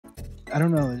I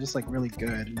don't know, they're just like really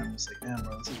good, and I'm just like, damn,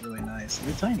 bro, this is really nice.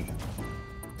 They're tiny,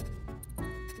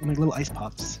 and like little ice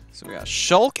pops. So we got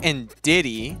Shulk and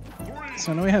Diddy.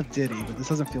 So I know we have Diddy, but this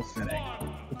doesn't feel fitting.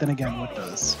 But then again, what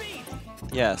does?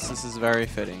 Yes, this is very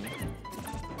fitting.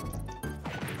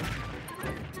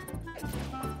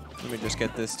 Let me just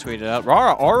get this tweeted out.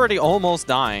 Rara already almost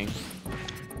dying.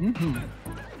 Mm-hmm.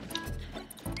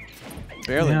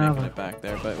 Barely making it back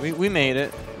there, but we made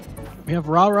it. We have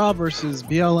Rara versus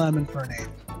BLM Infernape.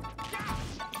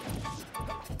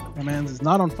 My man's is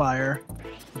not on fire.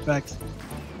 In fact,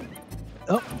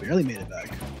 oh, barely made it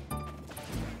back.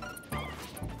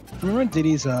 Remember when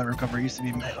Diddy's recovery used to be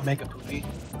a mega poopy?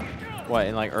 What,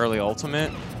 in like early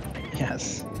Ultimate?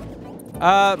 Yes.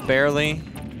 Barely.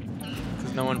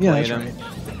 Because no one played him.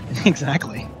 Right.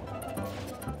 Exactly.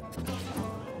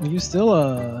 He was still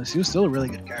a really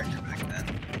good character back then.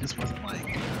 He just wasn't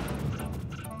like,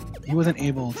 he wasn't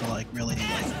able to like really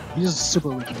like, he's just super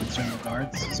weak in certain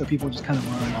regards. So people just kind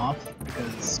of run him off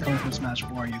because coming from Smash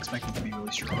 4, you expect him to be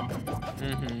really strong.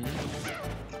 Mm-hmm.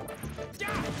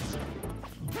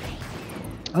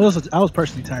 I was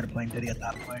personally tired of playing Diddy at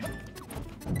that point.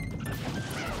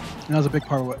 And that was a big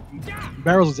part of what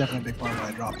Barrels was definitely a big part of why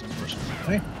I dropped him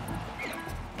personally.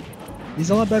 He's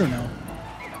a lot better now.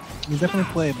 He's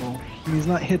definitely playable. He's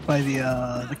not hit by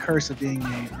the curse of being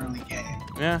an early game.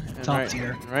 Yeah, top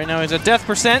tier. Right now he's at death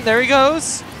 %. There he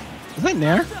goes. Is that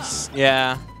Nair?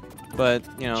 Yeah, but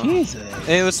you know, Jesus.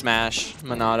 It was Smash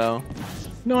Monado.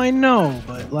 No, I know,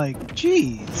 but like,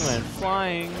 jeez. He went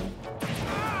flying.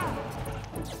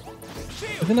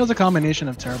 I think that was a combination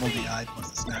of terrible DI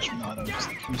plus the Smash Monado just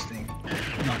boosting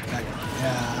knockback.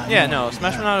 Yeah. Yeah, no,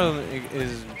 Smash Monado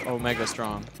is Omega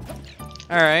strong.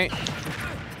 All right,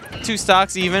 2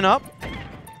 stocks even up.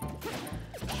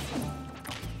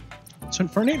 So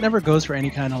Infernape never goes for any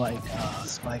kind of like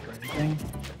spike or anything,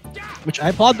 which I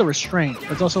applaud the restraint.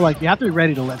 But it's also like you have to be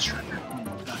ready to let Striker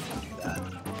do that.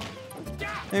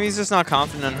 Maybe he's just not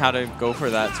confident on how to go for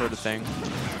that sort of thing.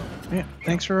 Yeah,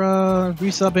 thanks for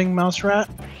resubbing Mouse Rat.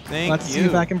 Thank Glad to see you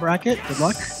back in bracket. Good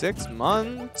luck. 6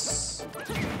 months.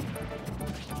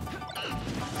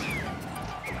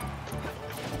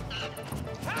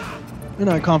 You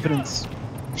know, confidence.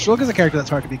 Shulk is a character that's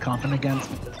hard to be confident against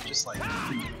because it's just like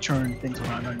you can churn things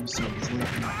around on you so easily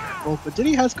if you're not careful. But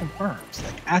Diddy has confirms,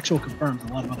 like actual confirms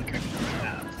a lot of other characters don't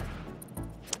have.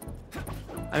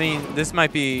 I mean, this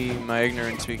might be my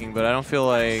ignorance speaking, but I don't feel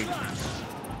like,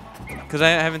 because I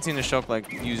haven't seen the Shulk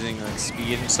like using like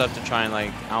speed and stuff to try and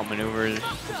like outmaneuver his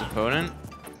opponent.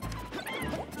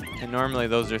 And normally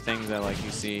those are things that like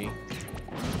you see.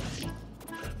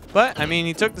 But I mean,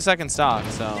 he took the 2nd stock,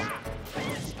 so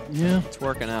yeah, it's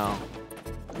working out.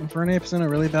 Infernape's in a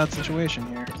really bad situation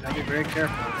here. You gotta be very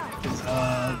careful. Because,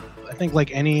 I think like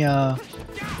any, I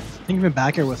think even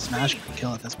back here with Smash could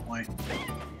kill at this point.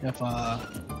 If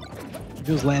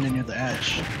he was landing near the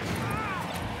edge.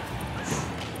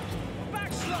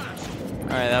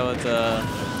 Alright, that was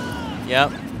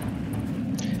yep.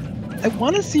 I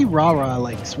want to see Rara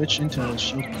like switch into a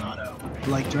Shield Monado,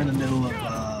 like during the middle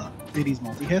of Diddy's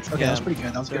multi-hits. Okay, yeah, that's pretty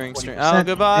good. That was good. Oh,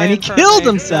 goodbye. And he killed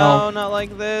himself! No, not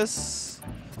like this.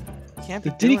 Can't be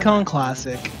the Diddy Kong that.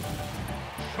 Classic.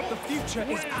 The future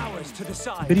is ours to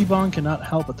decide. Biddy Bong cannot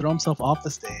help but throw himself off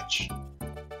the stage.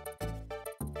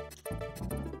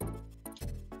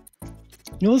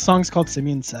 You know the song's called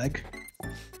Simeon Seg?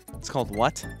 It's called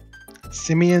what?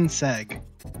 Simeon Seg.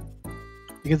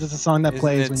 Because it's a song that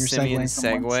plays when you're Simeon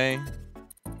segueing from segue? one.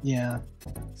 Yeah.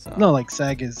 So, No, like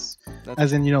Seg is,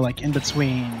 as in, you know, like in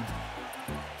between.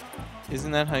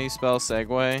 Isn't that how you spell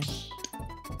segue?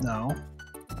 No.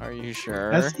 Are you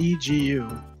sure? S-E-G-U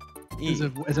E.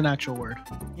 is an actual word.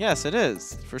 Yes, it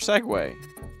is. For segue.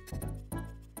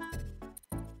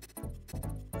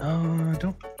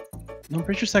 Don't. No, I'm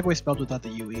pretty sure Segway spelled without the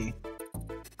UE.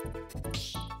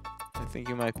 I think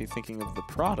you might be thinking of the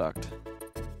product.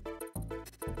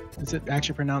 Is it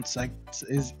actually pronounced Seg?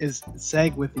 Is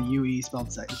Seg with the UE spelled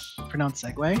Seg? Pronounced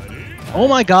Segway? Oh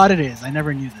my god, it is! I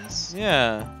never knew this.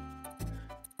 Yeah.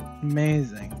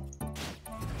 Amazing.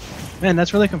 Man,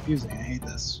 that's really confusing. I hate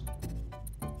this.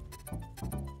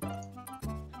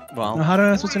 Well. Now, how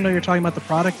am I supposed to know you're talking about the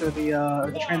product or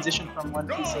the transition from one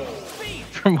piece of,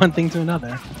 from one thing to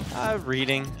another?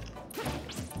 Reading.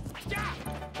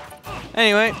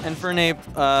 Anyway, Infernape,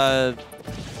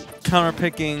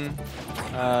 counter-picking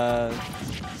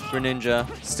Greninja,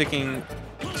 sticking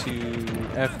to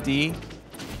FD.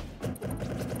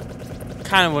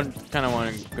 Kind of one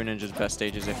of Greninja's best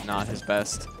stages, if not his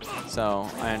best. So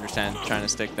I understand trying to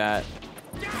stick that.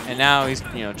 And now he's,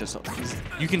 you know,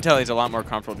 you can tell he's a lot more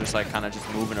comfortable just like kind of just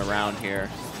moving around here.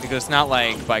 Because it's not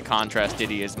like, by contrast,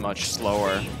 Diddy is much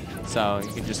slower. So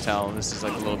you can just tell this is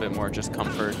like a little bit more just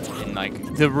comfort in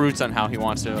like the roots on how he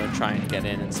wants to try and get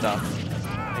in and stuff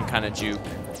and kind of juke.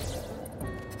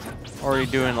 Already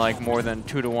doing like more than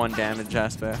 2-to-1 damage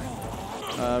aspect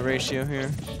ratio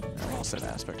here. I said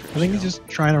aspect ratio. I think he's just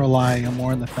trying to rely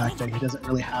more on the fact that he doesn't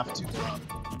really have to.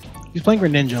 He's playing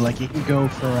Greninja, like he can go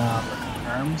for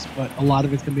confirms, but a lot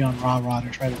of it's gonna be on Rara to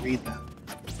try to read them.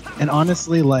 And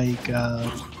honestly, like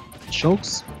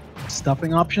Shulk's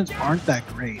stuffing options aren't that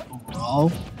great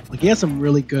overall. Like he has some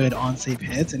really good on-save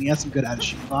hits, and he has some good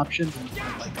out-of-shield options. And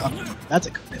like that's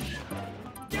a commitment.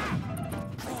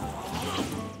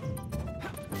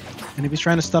 And if he's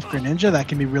trying to stuff Greninja, that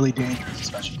can be really dangerous,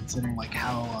 especially considering like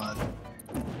how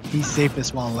he's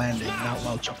safest while landing, not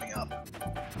while jumping up.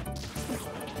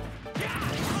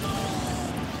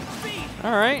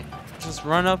 All right, just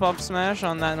run up smash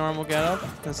on that normal getup.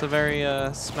 That's a very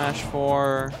Smash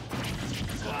 4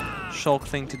 Shulk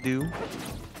thing to do.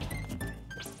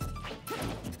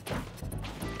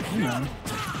 Hang on,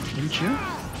 didn't you?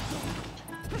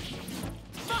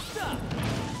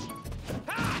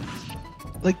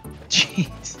 Like,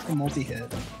 jeez, a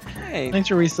multi-hit. Hey. Thanks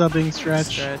for resubbing,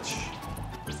 Stretch.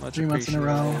 Much 3 months in a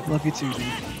row. Love you too, dude.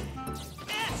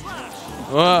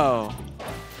 Whoa.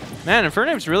 Man,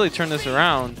 Infernape's really turned this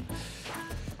around.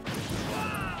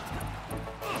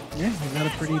 Yeah, he's got a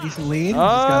pretty decent lead.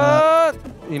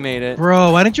 He made it.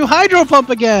 Bro, why didn't you Hydro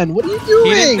Pump again? What are you doing?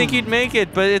 He didn't think he'd make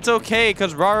it, but it's okay,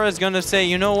 because Rara is going to say,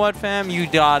 you know what, fam? You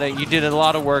got it. You did a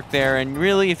lot of work there, and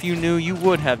really, if you knew, you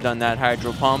would have done that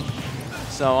Hydro Pump.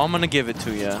 So I'm going to give it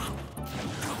to you.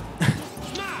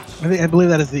 I believe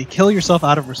that is the kill yourself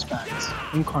out of respect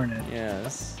incarnate.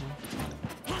 Yes.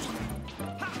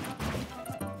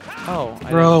 Oh.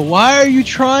 Bro, why are you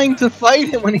trying to fight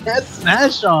him when he has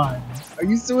Smash on? Are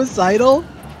you suicidal?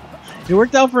 It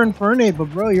worked out for Infernape, but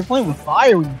bro, you're playing with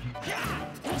fire when you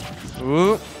do.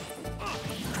 Ooh.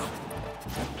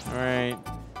 Alright.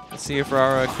 Let's see if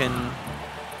Rara can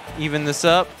even this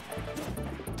up.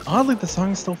 Oddly, the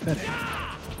song is still fitting.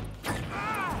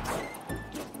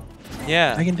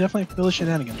 Yeah. I can definitely feel the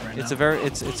shenanigans right now. It's a very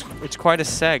it's quite a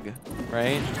seg,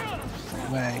 right?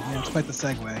 Yeah, it's quite the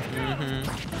segue. Mm-hmm.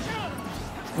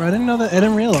 Bro, I didn't know that. I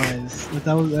didn't realize that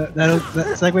that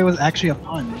segue was actually a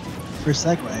pun for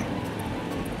segue.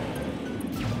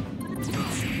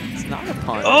 It's not a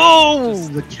pun. Oh,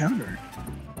 the counter.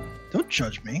 Don't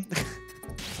judge me.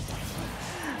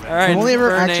 All right, I've only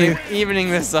ever actually evening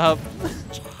this up.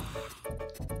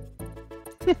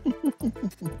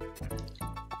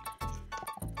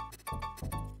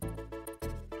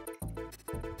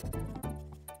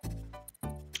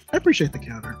 I appreciate the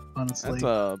counter, honestly. That's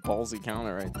a ballsy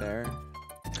counter right there.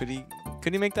 Could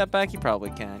he make that back? He probably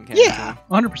can. Yeah,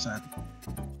 100%.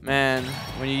 Man,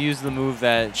 when you use the move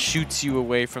that shoots you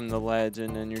away from the ledge,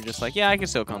 and then you're just like, yeah, I can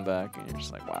still come back, and you're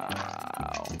just like,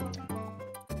 wow.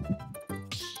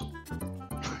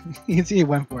 You can see he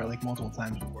went for it like multiple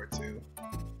times before too.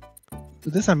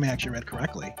 But this time I actually read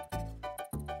correctly.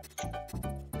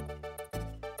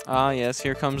 Ah, yes,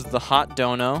 here comes the hot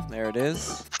dono. There it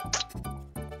is.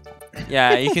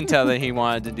 Yeah, you can tell that he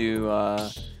wanted to do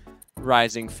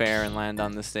Rising Fair and land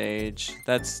on the stage.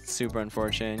 That's super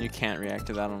unfortunate, and you can't react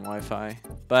to that on Wi-Fi.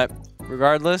 But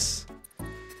regardless,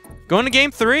 going to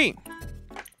game 3.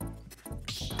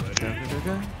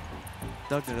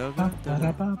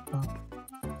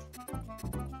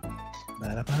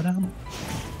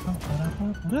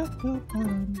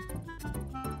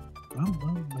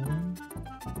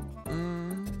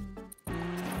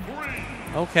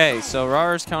 Okay, so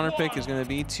Rara's counter pick is going to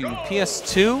be to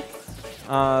PS2,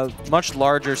 much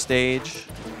larger stage.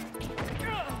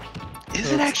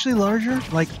 Is it actually larger?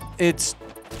 Like it's?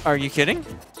 Are you kidding?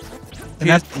 And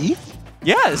that's deep?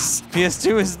 Yes,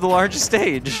 PS2 is the largest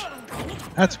stage.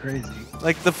 That's crazy.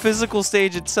 Like the physical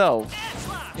stage itself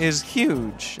is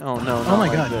huge. Oh no! Oh my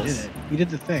like God, this. he did it. He did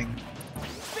the thing.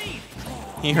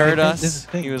 He heard This is us.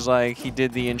 the thing. He was like, he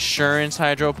did the insurance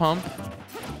hydro pump.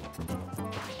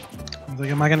 I was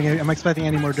like, am I expecting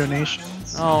any more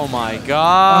donations? Oh my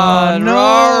God, Oh, no!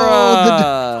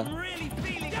 Rara!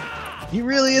 He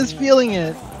really is feeling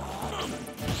it.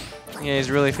 Yeah,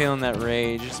 he's really feeling that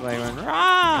rage. That's why he went,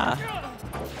 Rah!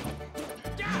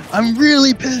 I'm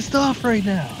really pissed off right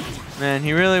now. Man,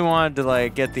 he really wanted to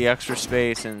like get the extra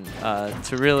space and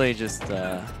to really just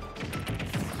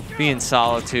be in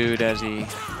solitude as he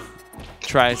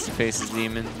tries to face his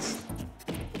demons.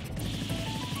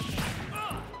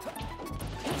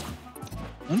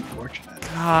 Unfortunate.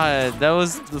 God, that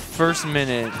was the first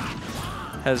minute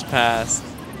has passed,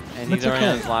 and he's That's already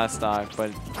on okay. his last stock.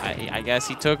 But I guess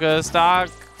he took a stock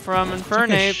from It's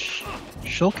okay, Infernape.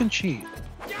 Shulk can cheat.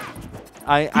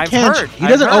 I've can heard. cheat. He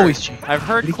doesn't always cheat. I've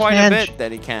heard But he quite a can bit cheat.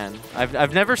 that he can.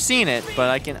 I've never seen it, but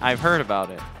I've heard about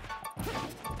it.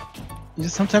 He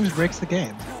just sometimes breaks the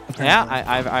game. Yeah,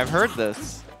 apparently. I've heard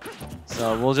this.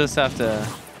 So we'll just have to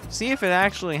see if it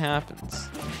actually happens.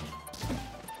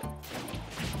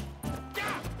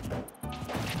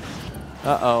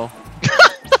 Uh-oh.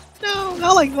 No,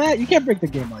 not like that. You can't break the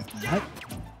game like that.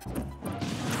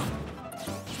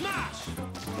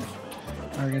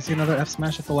 Are we gonna see another F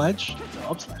smash at the ledge?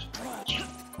 No, up smash at the ledge.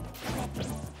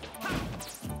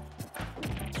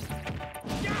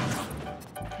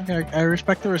 Okay, I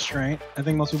respect the restraint. I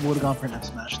think most people would have gone for an F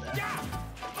smash there.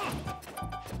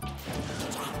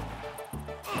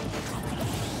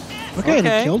 Okay, and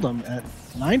he Okay. killed him at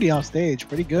 90 off stage.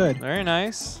 Pretty good. Very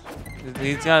nice.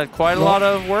 He's got quite a lot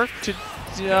of work to.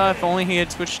 If only he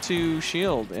had switched to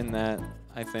shield in that,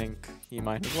 I think he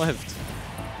might have lived.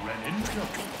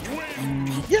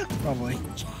 Yeah, probably.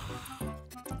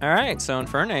 All right, so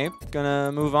Infernape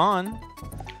gonna move on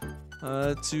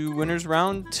to winners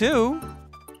round 2.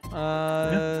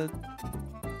 2-1.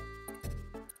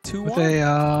 With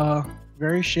a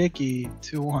very shaky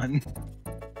 2-1.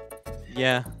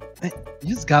 Yeah. You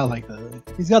just got like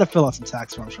he's got to fill out some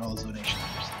tax forms for all those donations.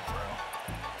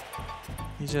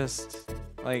 He just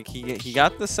like he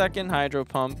got the second hydro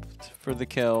pump for the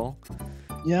kill.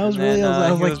 Yeah, I was and really. then,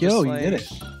 I was he like, yo, just you did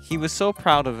it. He was so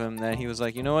proud of him that he was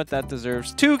like, you know what, that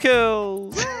deserves 2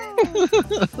 kills.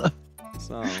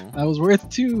 So I was worth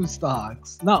 2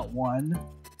 stocks, not 1.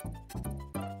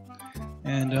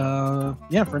 And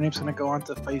yeah, Infernape's gonna go on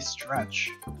to face Stretch.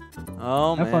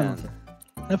 oh Have man. fun.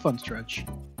 Have fun, Stretch.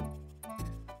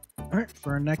 All right,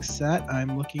 for our next set,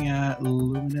 I'm looking at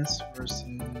Luminous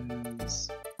versus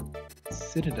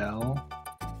Citadel.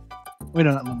 Wait,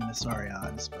 no, not Luminous. Sorry,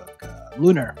 I misspoke.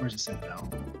 Lunar versus Citadel.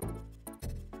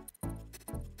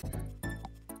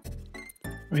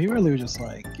 Well, he really was just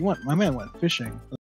like, my man went fishing.